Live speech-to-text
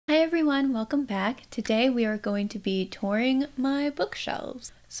everyone, welcome back. Today we are going to be touring my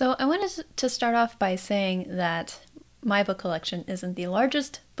bookshelves. So I wanted to start off by saying that my book collection isn't the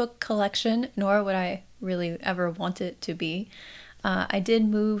largest book collection, nor would I really ever want it to be. I did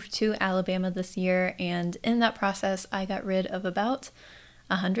move to Alabama this year, and in that process I got rid of about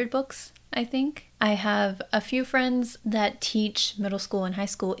 100 books, I think. I have a few friends that teach middle school and high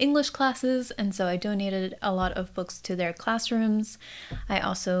school English classes, and so I donated a lot of books to their classrooms. I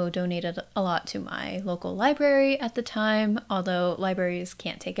also donated a lot to my local library at the time, although libraries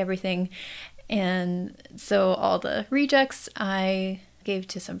can't take everything. And so all the rejects I gave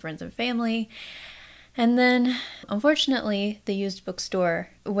to some friends and family. And then, unfortunately, the used bookstore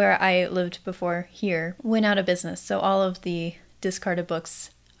where I lived before here went out of business, so all of the discarded books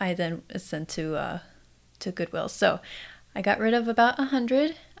I then sent to Goodwill. So I got rid of about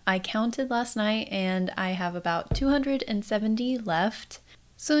 100. I counted last night and I have about 270 left.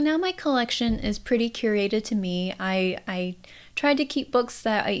 So now my collection is pretty curated to me. I tried to keep books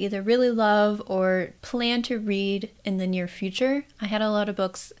that I either really love or plan to read in the near future. I had a lot of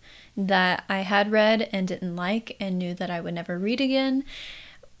books that I had read and didn't like and knew that I would never read again.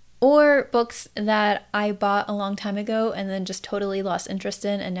 Or books that I bought a long time ago and then just totally lost interest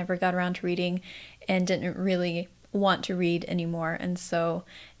in and never got around to reading and didn't really want to read anymore. And so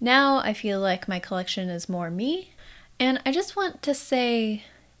now I feel like my collection is more me. And I just want to say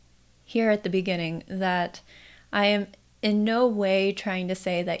here at the beginning that I am in no way trying to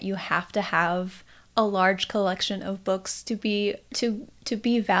say that you have to have a large collection of books to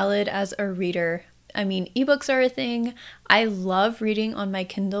be valid as a reader. I mean, ebooks are a thing. I love reading on my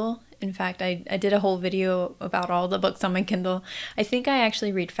Kindle. In fact, I did a whole video about all the books on my Kindle. I think I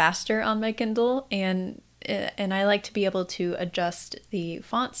actually read faster on my Kindle, and I like to be able to adjust the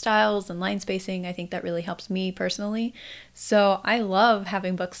font styles and line spacing. I think that really helps me personally. So I love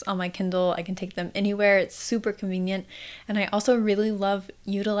having books on my Kindle. I can take them anywhere. It's super convenient. And I also really love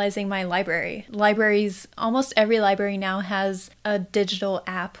utilizing my library. Libraries, almost every library now has a digital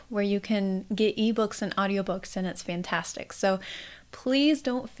app where you can get ebooks and audiobooks, and it's fantastic. So please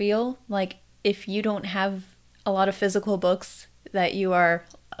don't feel like if you don't have a lot of physical books that you are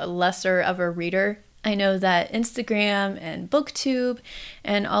lesser of a reader. I know that Instagram and BookTube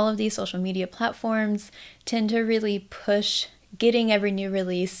and all of these social media platforms tend to really push getting every new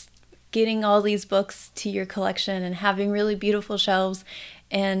release, getting all these books to your collection and having really beautiful shelves.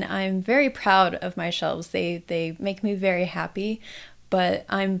 And I'm very proud of my shelves. They make me very happy, but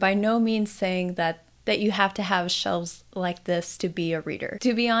I'm by no means saying that you have to have shelves like this to be a reader.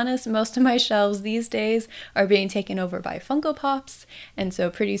 To be honest, most of my shelves these days are being taken over by Funko Pops, and so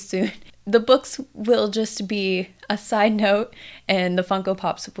pretty soon the books will just be a side note and the Funko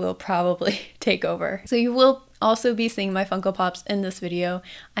Pops will probably take over. So you will also be seeing my Funko Pops in this video.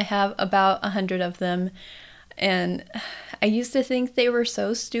 I have about 100 of them, and I used to think they were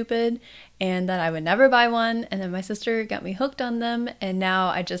so stupid and that I would never buy one, and then my sister got me hooked on them, and now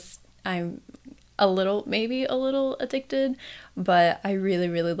I'm maybe a little addicted, but I really,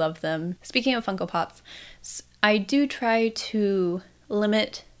 really love them. Speaking of Funko Pops, I do try to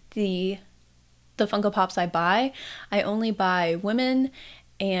limit the Funko Pops I buy. I only buy women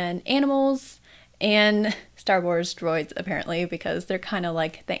and animals and Star Wars droids, apparently, because they're kind of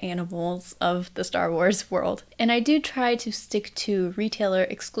like the animals of the Star Wars world. And I do try to stick to retailer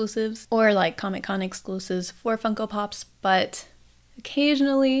exclusives or like Comic-Con exclusives for Funko Pops, but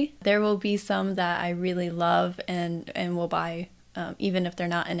occasionally there will be some that I really love and will buy even if they're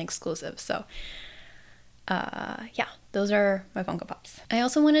not an exclusive. So yeah, those are my Funko Pops. I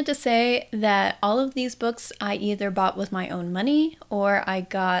also wanted to say that all of these books I either bought with my own money or I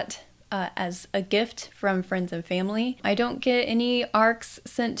got as a gift from friends and family. I don't get any ARCs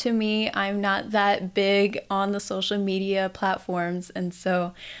sent to me. I'm not that big on the social media platforms, and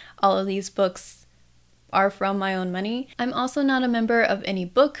so all of these books are from my own money. I'm also not a member of any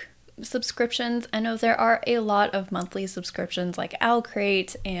book subscriptions. I know there are a lot of monthly subscriptions like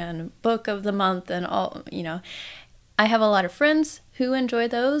OwlCrate and Book of the Month and all, I have a lot of friends who enjoy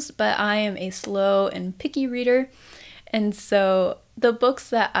those, but I am a slow and picky reader. And so the books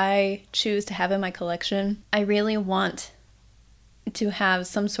that I choose to have in my collection, I really want to have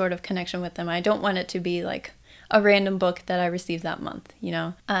some sort of connection with them. I don't want it to be like a random book that I received that month,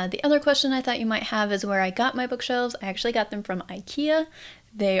 The other question I thought you might have is where I got my bookshelves. I actually got them from IKEA.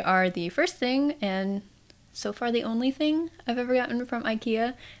 They are the first thing and so far the only thing I've ever gotten from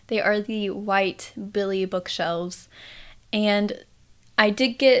IKEA. They are the white Billy bookshelves. And I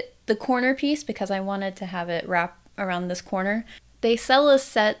did get the corner piece because I wanted to have it wrap around this corner. They sell a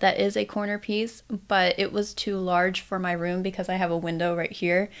set that is a corner piece, but it was too large for my room because I have a window right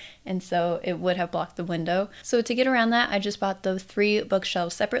here, and so it would have blocked the window. So to get around that, I just bought the 3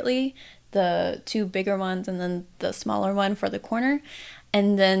 bookshelves separately, the 2 bigger ones and then the smaller one for the corner.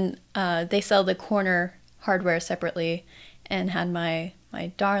 And then they sell the corner hardware separately, and had my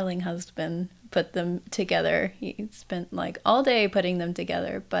darling husband put them together. He spent like all day putting them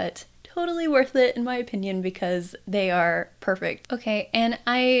together, but totally worth it in my opinion because they are perfect. Okay, and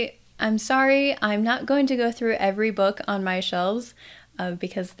I'm sorry, I'm not going to go through every book on my shelves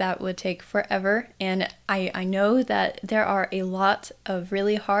because that would take forever, and I know that there are a lot of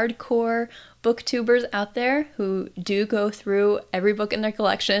really hardcore booktubers out there who do go through every book in their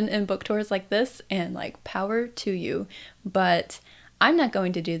collection in book tours like this, and like power to you, but I'm not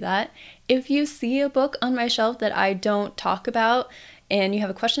going to do that. If you see a book on my shelf that I don't talk about and you have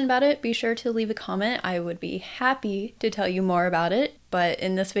a question about it, be sure to leave a comment. I would be happy to tell you more about it, but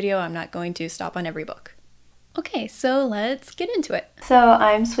in this video I'm not going to stop on every book. Okay, so let's get into it. So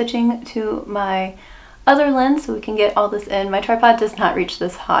I'm switching to my other lens so we can get all this in. My tripod does not reach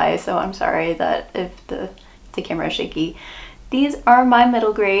this high, so I'm sorry that if the camera is shaky. These are my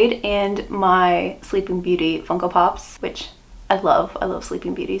middle grade and my Sleeping Beauty Funko Pops, which I love. I love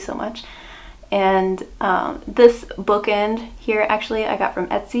Sleeping Beauty so much. And this bookend here actually I got from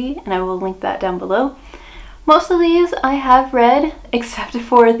Etsy, and I will link that down below. Most of these I have read except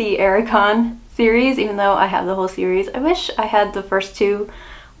for the Ericon series, even though I have the whole series. I wish I had the first 2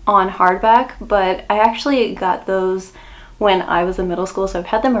 on hardback, but I actually got those when I was in middle school, so I've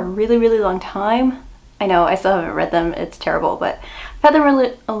had them a really, really long time. I know I still haven't read them, it's terrible, but I've had them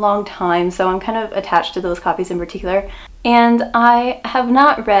really a long time, so I'm kind of attached to those copies in particular. And I have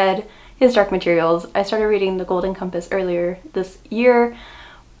not read his Dark Materials. I started reading The Golden Compass earlier this year,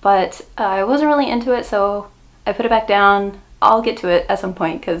 but I wasn't really into it, so I put it back down. I'll get to it at some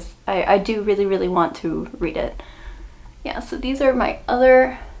point because I do really, really want to read it. Yeah, so these are my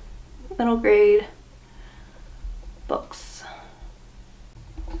other middle grade books.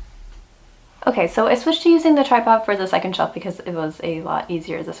 Okay, so I switched to using the tripod for the second shelf because it was a lot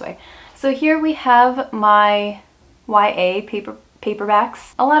easier this way. So here we have my YA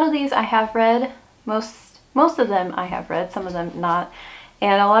paperbacks. A lot of these I have read, most of them I have read, some of them not.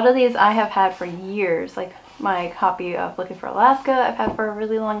 And a lot of these I have had for years, like my copy of Looking for Alaska I've had for a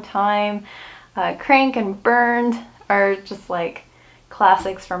really long time. Crank and Burned are just like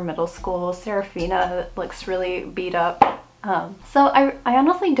classics from middle school. Serafina looks really beat up. So I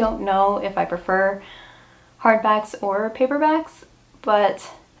honestly don't know if I prefer hardbacks or paperbacks, but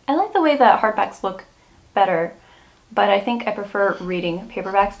I like the way that hardbacks look better. But I think I prefer reading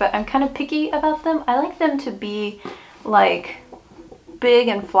paperbacks, but I'm kind of picky about them. I like them to be like big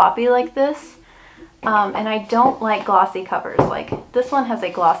and floppy like this. And I don't like glossy covers. Like this one has a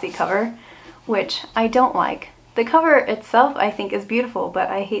glossy cover, which I don't like. The cover itself I think is beautiful, but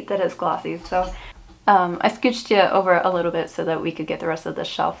I hate that it's glossy. So I scooched you over a little bit so that we could get the rest of the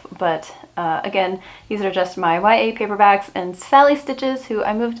shelf. But again, these are just my YA paperbacks, and Sally Stitches, who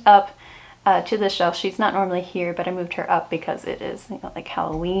I moved up to this shelf. She's not normally here, but I moved her up because it is, you know, like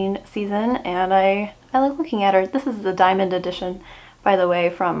Halloween season, and I like looking at her. This is the Diamond Edition, by the way,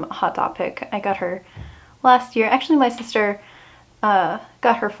 from Hot Topic. I got her last year. Actually, my sister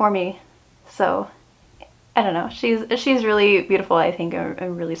got her for me, so I don't know. She's really beautiful, I think,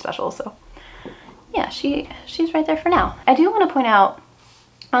 and really special. So yeah, she's right there for now. I do want to point out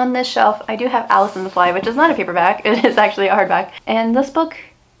on this shelf I do have Alice in the Fly, which is not a paperback. It is actually a hardback, and this book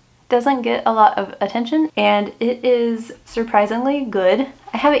doesn't get a lot of attention, and it is surprisingly good.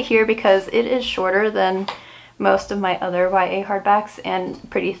 I have it here because it is shorter than most of my other YA hardbacks and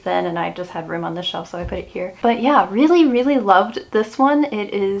pretty thin, and I just had room on the shelf, so I put it here. But yeah, really, really loved this one.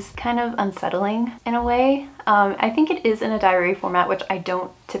 It is kind of unsettling in a way. I think it is in a diary format, which I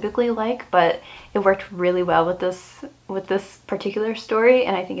don't typically like, but it worked really well with this particular story,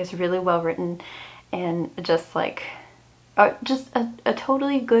 and I think it's really well written and just like just a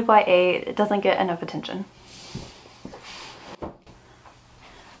totally good YA. It doesn't get enough attention.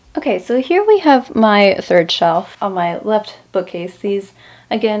 Okay, so here we have my third shelf on my left bookcase. These,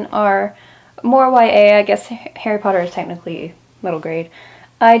 again, are more YA. I guess Harry Potter is technically middle grade.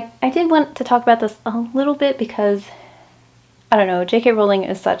 I did want to talk about this a little bit because, I don't know, J.K. Rowling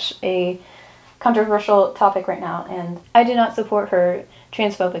is such a controversial topic right now, and I do not support her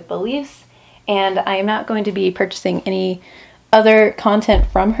transphobic beliefs, and I am not going to be purchasing any other content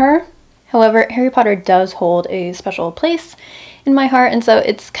from her. However, Harry Potter does hold a special place in my heart, and so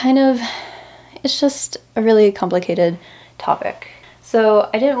it's just a really complicated topic. So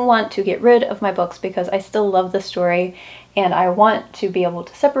I didn't want to get rid of my books because I still love the story, and I want to be able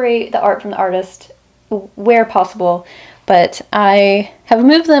to separate the art from the artist where possible, but I have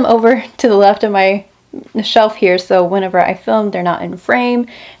moved them over to the left of my shelf here, so whenever I film they're not in frame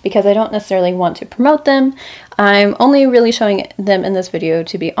because I don't necessarily want to promote them. I'm only really showing them in this video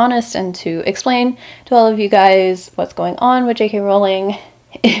to be honest and to explain to all of you guys what's going on with J.K. Rowling.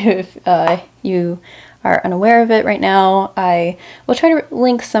 If you are unaware of it right now, I will try to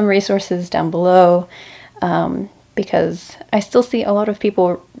link some resources down below because I still see a lot of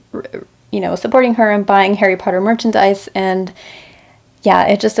people supporting her and buying Harry Potter merchandise, and yeah,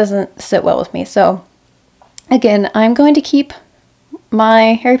 it just doesn't sit well with me. So again, I'm going to keep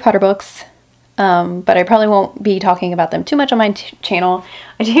my Harry Potter books, but I probably won't be talking about them too much on my channel.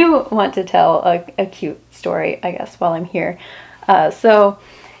 I do want to tell a cute story, I guess, while I'm here. So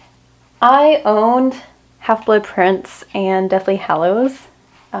I owned Half-Blood Prince and Deathly Hallows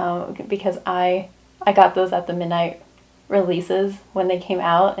because I got those at the midnight releases when they came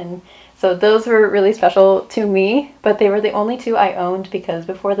out, and so those were really special to me, but they were the only two I owned because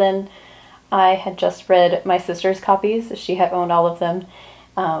before then I had just read my sister's copies. She had owned all of them.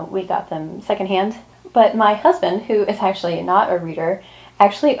 We got them secondhand, but my husband, who is actually not a reader,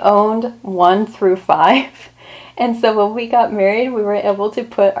 actually owned 1 through 5, and so when we got married we were able to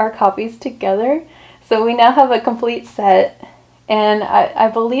put our copies together, so we now have a complete set, and I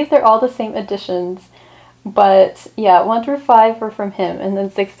believe they're all the same editions. But yeah, 1 through 5 were from him, and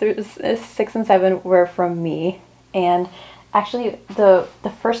then 6 and 7 were from me. And actually, the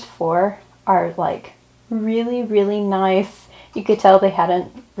first 4 are like really, really nice. You could tell they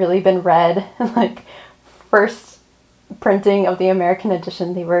hadn't really been read. Like first printing of the American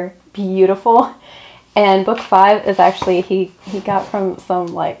edition, they were beautiful. And book 5 is actually he got from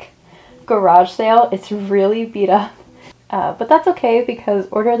some like garage sale. It's really beat up. But that's okay because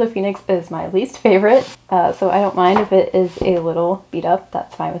Order of the Phoenix is my least favorite, so I don't mind if it is a little beat up,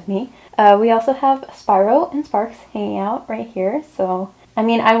 that's fine with me. We also have Spyro and Sparks hanging out right here, so I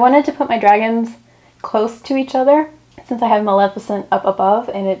mean I wanted to put my dragons close to each other since I have Maleficent up above,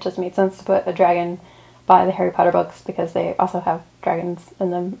 and it just made sense to put a dragon by the Harry Potter books because they also have dragons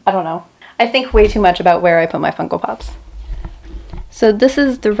in them. I don't know. I think way too much about where I put my Funko Pops. So this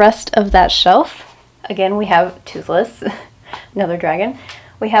is the rest of that shelf. Again, we have Toothless, another dragon.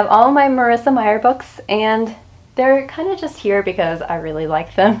 We have all my Marissa Meyer books, and they're kind of just here because I really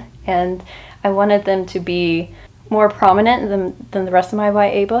like them, and I wanted them to be more prominent than the rest of my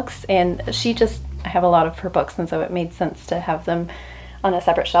YA books, and I have a lot of her books, and so it made sense to have them on a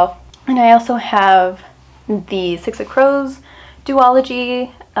separate shelf. And I also have the Six of Crows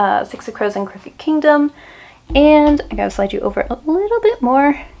duology, Six of Crows and Crooked Kingdom, and I gotta slide you over a little bit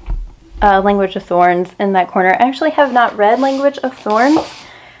more. Language of Thorns in that corner. I actually have not read Language of Thorns.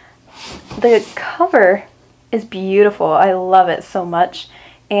 The cover is beautiful. I love it so much,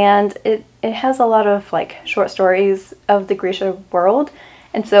 and it has a lot of like short stories of the Grisha world,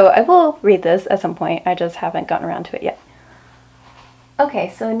 and so I will read this at some point. I just haven't gotten around to it yet.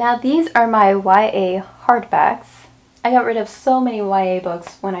 Okay, so now these are my YA hardbacks. I got rid of so many YA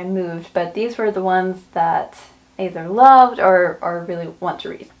books when I moved, but these were the ones that I either loved or really want to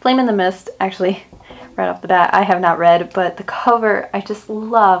read. Flame in the Mist, actually, right off the bat, I have not read, but the cover I just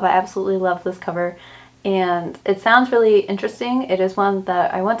love. I absolutely love this cover, and it sounds really interesting. It is one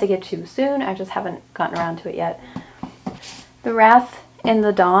that I want to get to soon. I just haven't gotten around to it yet. The Wrath in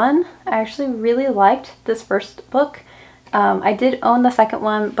the Dawn, I actually really liked this first book. I did own the second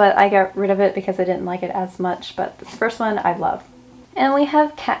one, but I got rid of it because I didn't like it as much, but this first one I love. And we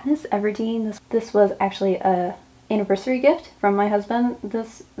have Katniss Everdeen. This was actually a anniversary gift from my husband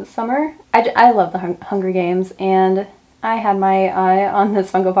this summer. I love the Hunger Games, and I had my eye on this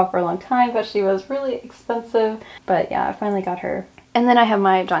Funko Pop for a long time, but she was really expensive. But yeah, I finally got her. And then I have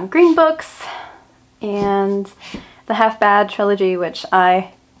my John Green books and the Half Bad trilogy, which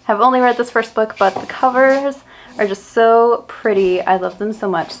I have only read this first book, but the covers are just so pretty. I love them so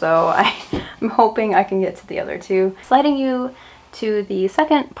much, so I'm hoping I can get to the other two. Sliding you to the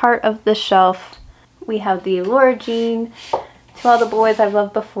second part of the shelf, we have the Laura Jean To All the Boys I've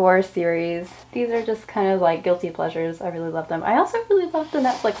Loved Before series. These are just kind of like guilty pleasures. I really love them. I also really love the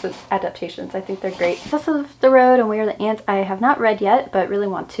Netflix adaptations. I think they're great. Tess of the Road and Where the Ants I have not read yet, but really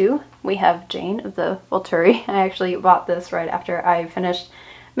want to. We have Jane of the Volturi. I actually bought this right after I finished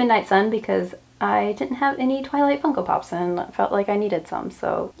Midnight Sun because I didn't have any Twilight Funko Pops and felt like I needed some,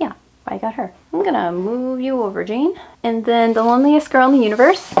 so yeah. I got her. I'm gonna move you over, Jane. And then The Loneliest Girl in the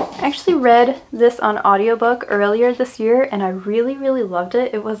Universe. I actually read this on audiobook earlier this year, and I really, really loved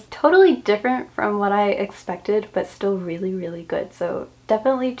it. It was totally different from what I expected, but still really, really good. So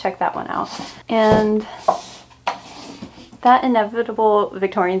definitely check that one out. And that inevitable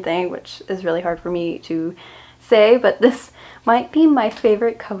Victorian thing, which is really hard for me to say, but this might be my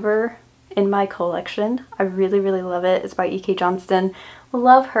favorite cover in my collection. I really, really love it. It's by E.K. Johnston.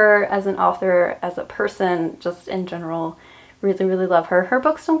 Love her as an author, as a person, just in general. Really, really love her. Her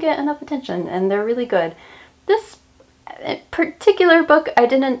books don't get enough attention, and they're really good. This particular book I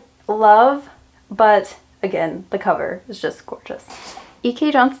didn't love, but again, the cover is just gorgeous.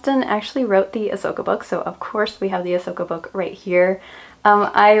 E.K. Johnston actually wrote the Ahsoka book, so of course we have the Ahsoka book right here.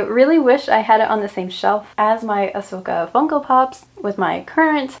 I really wish I had it on the same shelf as my Ahsoka Funko Pops with my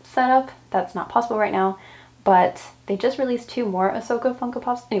current setup. That's not possible right now, but they just released 2 more Ahsoka Funko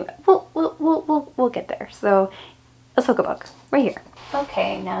Pops. Anyway, we'll get there. So, Ahsoka book right here.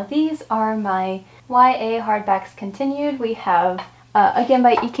 Okay, now these are my YA hardbacks continued. We have again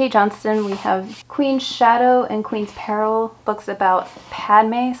by E.K. Johnston, we have Queen's Shadow and Queen's Peril, books about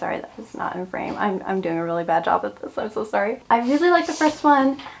Padme. Sorry, that was not in frame. I'm doing a really bad job at this. I'm so sorry. I really like the first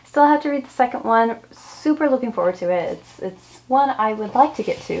one. Still have to read the second one. Super looking forward to it. It's one I would like to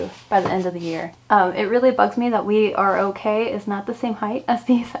get to by the end of the year. It really bugs me that We Are Okay is not the same height as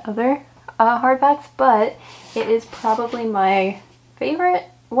these other hardbacks, but it is probably my favorite.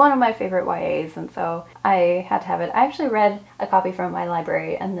 One of my favorite YAs, and so I had to have it. I actually read a copy from my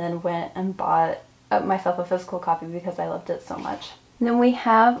library and then went and bought myself a physical copy because I loved it so much. And then we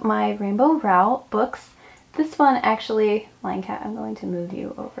have my Rainbow Rowell books. This one actually, Lion Cat, I'm going to move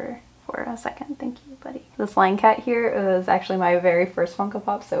you over for a second. Thank you, buddy. This Lion Cat here was actually my very first Funko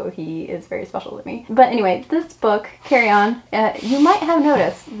Pop, so he is very special to me. But anyway, this book, Carry On, you might have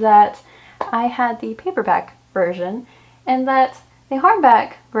noticed that I had the paperback version and that the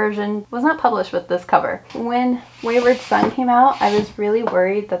hardback version was not published with this cover. When Wayward Son came out, I was really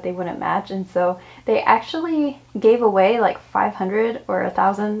worried that they wouldn't match, and so they actually gave away like 500 or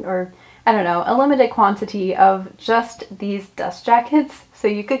 1,000 or I don't know, a limited quantity of just these dust jackets so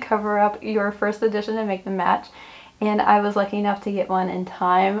you could cover up your first edition and make them match. And I was lucky enough to get one in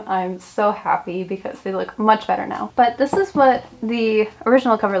time. I'm so happy because they look much better now. But this is what the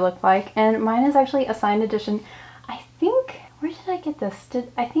original cover looked like, and mine is actually a signed edition. I think, where did I get this?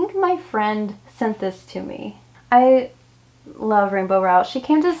 I think my friend sent this to me. I love Rainbow Rowell. She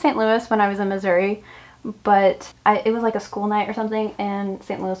came to St. Louis when I was in Missouri, but it was like a school night or something, and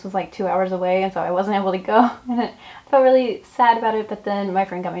St. Louis was like 2 hours away, and so I wasn't able to go. And I felt really sad about it, but then my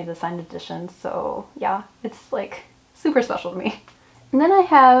friend got me the signed edition, so yeah, it's like super special to me. And then I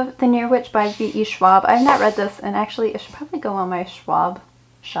have The Near Witch by V.E. Schwab. I've not read this, and actually it should probably go on my Schwab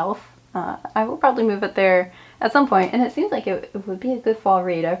shelf. I will probably move it there at some point, and it seems like it would be a good fall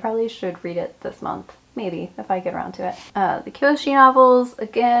read. I probably should read it this month, maybe, if I get around to it. The Kyoshi novels,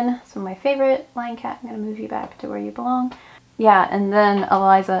 again, some of my favorite. Lion Cat, I'm going to move you back to where you belong. Yeah, and then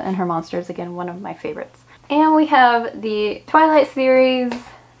Eliza and Her Monsters, again, one of my favorites. And we have the Twilight series,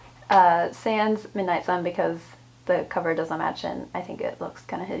 sans Midnight Sun, because the cover doesn't match and I think it looks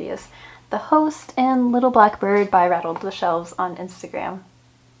kind of hideous. The Host and Little Blackbird by Rattled the Shelves on Instagram.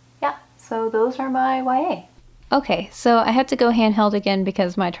 Yeah, so those are my YA. Okay, so I had to go handheld again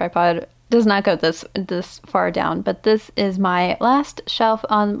because my tripod does not go this far down, but this is my last shelf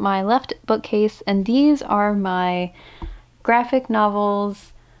on my left bookcase, and these are my graphic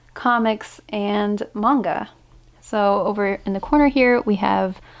novels, comics, and manga. So over in the corner here we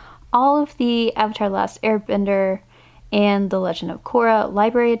have all of the Avatar: Last Airbender and The Legend of Korra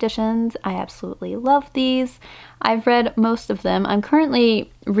library editions. I absolutely love these. I've read most of them. I'm currently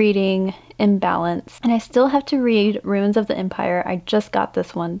reading Imbalance, and I still have to read Ruins of the Empire. I just got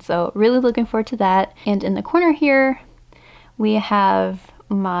this one, so really looking forward to that. And in the corner here, we have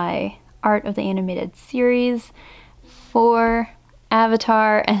my Art of the Animated Series for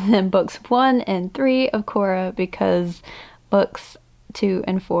Avatar, and then books 1 and 3 of Korra, because books 2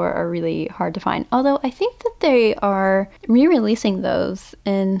 and 4 are really hard to find. Although I think that they are re-releasing those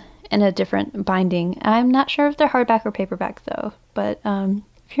in a different binding. I'm not sure if they're hardback or paperback though, but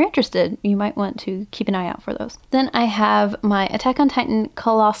if you're interested, you might want to keep an eye out for those. Then I have my Attack on Titan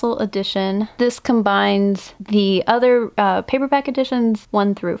Colossal Edition. This combines the other paperback editions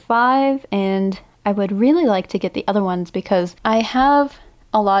 1 through 5, and I would really like to get the other ones because I have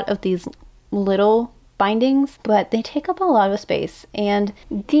a lot of these little bindings, but they take up a lot of space, and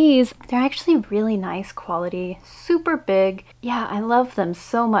these, they're actually really nice quality, super big. Yeah, I love them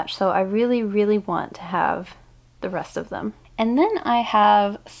so much, so I really, really want to have the rest of them. And then I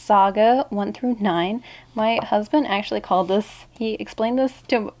have Saga 1 through 9. My husband actually called this, he explained this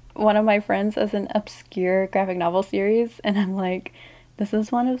to one of my friends as an obscure graphic novel series, and I'm like, this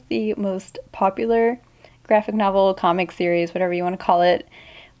is one of the most popular graphic novel comic series, whatever you want to call it,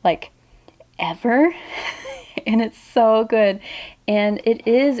 like ever. and it's so good. And it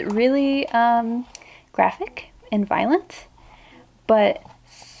is really graphic and violent, but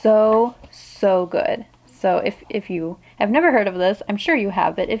so good. So if you have never heard of this, I'm sure you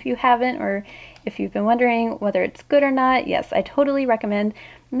have, but if you haven't, or if you've been wondering whether it's good or not, yes, I totally recommend.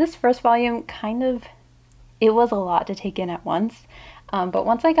 This first volume it was a lot to take in at once. But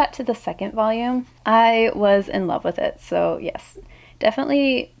once I got to the second volume, I was in love with it. So yes,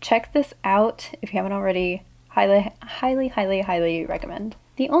 definitely check this out if you haven't already. Highly recommend.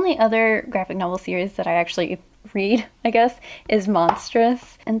 The only other graphic novel series that I actually read, I guess, is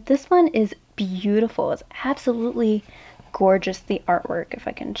Monstrous. And this one is beautiful. It's absolutely gorgeous, the artwork, if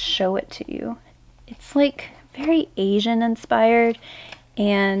I can show it to you. It's like very Asian inspired,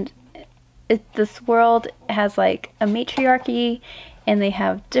 and this world has like a matriarchy, and they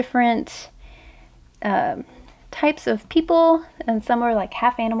have different types of people, and some are like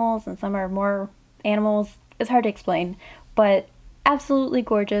half animals and some are more animals. It's hard to explain, but absolutely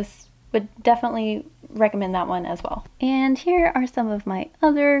gorgeous. Would definitely recommend that one as well. And here are some of my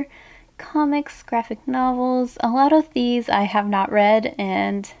other comics, graphic novels. A lot of these I have not read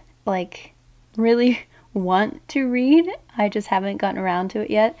and like really want to read. I just haven't gotten around to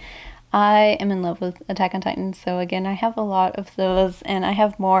it yet. I am in love with Attack on Titan, so again, I have a lot of those, and I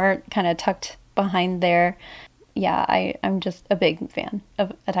have more kind of tucked behind there. Yeah, I'm just a big fan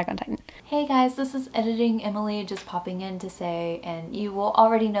of Attack on Titan. Hey guys, this is Editing Emily just popping in to say, and you will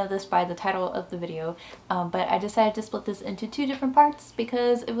already know this by the title of the video, but I decided to split this into 2 different parts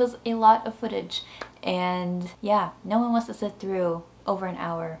because it was a lot of footage, and yeah, no one wants to sit through over an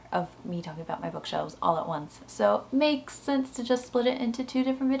hour of me talking about my bookshelves all at once. So it makes sense to just split it into 2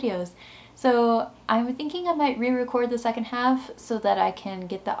 different videos. So I'm thinking I might re-record the second half so that I can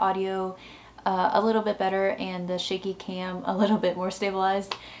get the audio a little bit better and the shaky cam a little bit more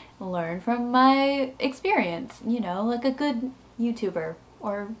stabilized. Learn from my experience, you know, like a good YouTuber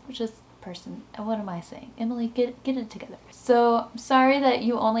or just person. What am I saying? Emily, get it together. So I'm sorry that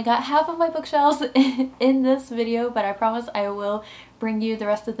you only got half of my bookshelves in this video, but I promise I will bring you the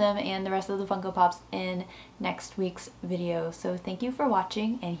rest of them and the rest of the Funko Pops in next week's video. So thank you for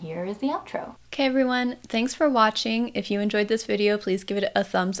watching, and here is the outro. Okay everyone, thanks for watching. If you enjoyed this video, please give it a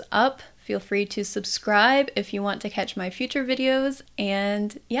thumbs up. Feel free to subscribe if you want to catch my future videos,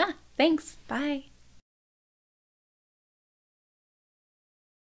 and yeah, thanks. Bye.